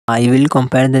I will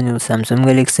compare the new Samsung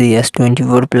Galaxy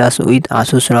S24 Plus with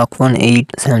Asus ROG Phone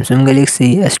 8. Samsung Galaxy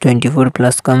S24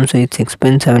 Plus comes with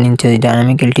 6.7 inches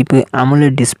dynamic LTP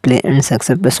AMOLED display and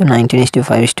success ratio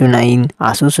 19:5:9.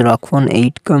 Asus ROG Phone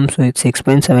 8 comes with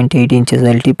 6.78 inches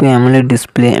LTP AMOLED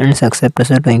display and success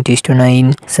ratio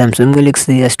 20:9. Samsung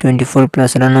Galaxy S24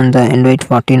 Plus run on the Android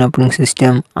 14 operating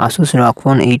system. Asus ROG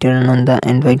Phone 8 run on the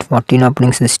Android 14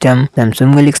 operating system.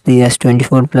 Samsung Galaxy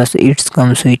S24 Plus it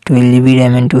comes with 12GB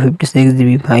RAM and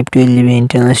 256GB 512GB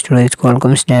internal storage,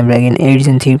 Qualcomm Snapdragon 8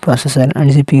 Gen 3 processor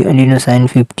and CPU Adreno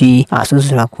 950.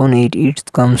 Asus ROG Phone 8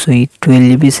 it comes with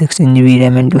 12GB 16GB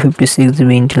RAM and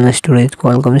 256GB internal storage,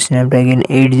 Qualcomm Snapdragon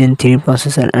 8 Gen 3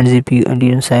 processor and CPU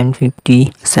Adreno 950.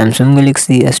 Samsung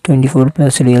Galaxy S24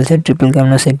 Plus real set triple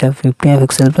camera setup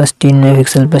 50MP plus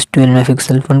 10MP plus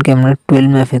 12MP front camera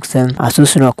 12MP.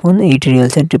 Asus ROG Phone 8 real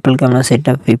set triple camera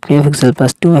setup 50MP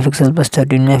plus 2MP plus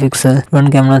 13MP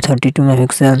front camera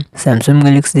 32MP. Samsung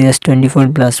Galaxy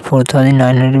S24 Plus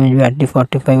 4900 mAh battery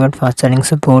 45W fast charging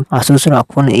support. Asus ROG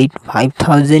Phone 8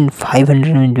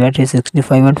 5500 mAh battery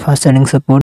 65W fast charging support.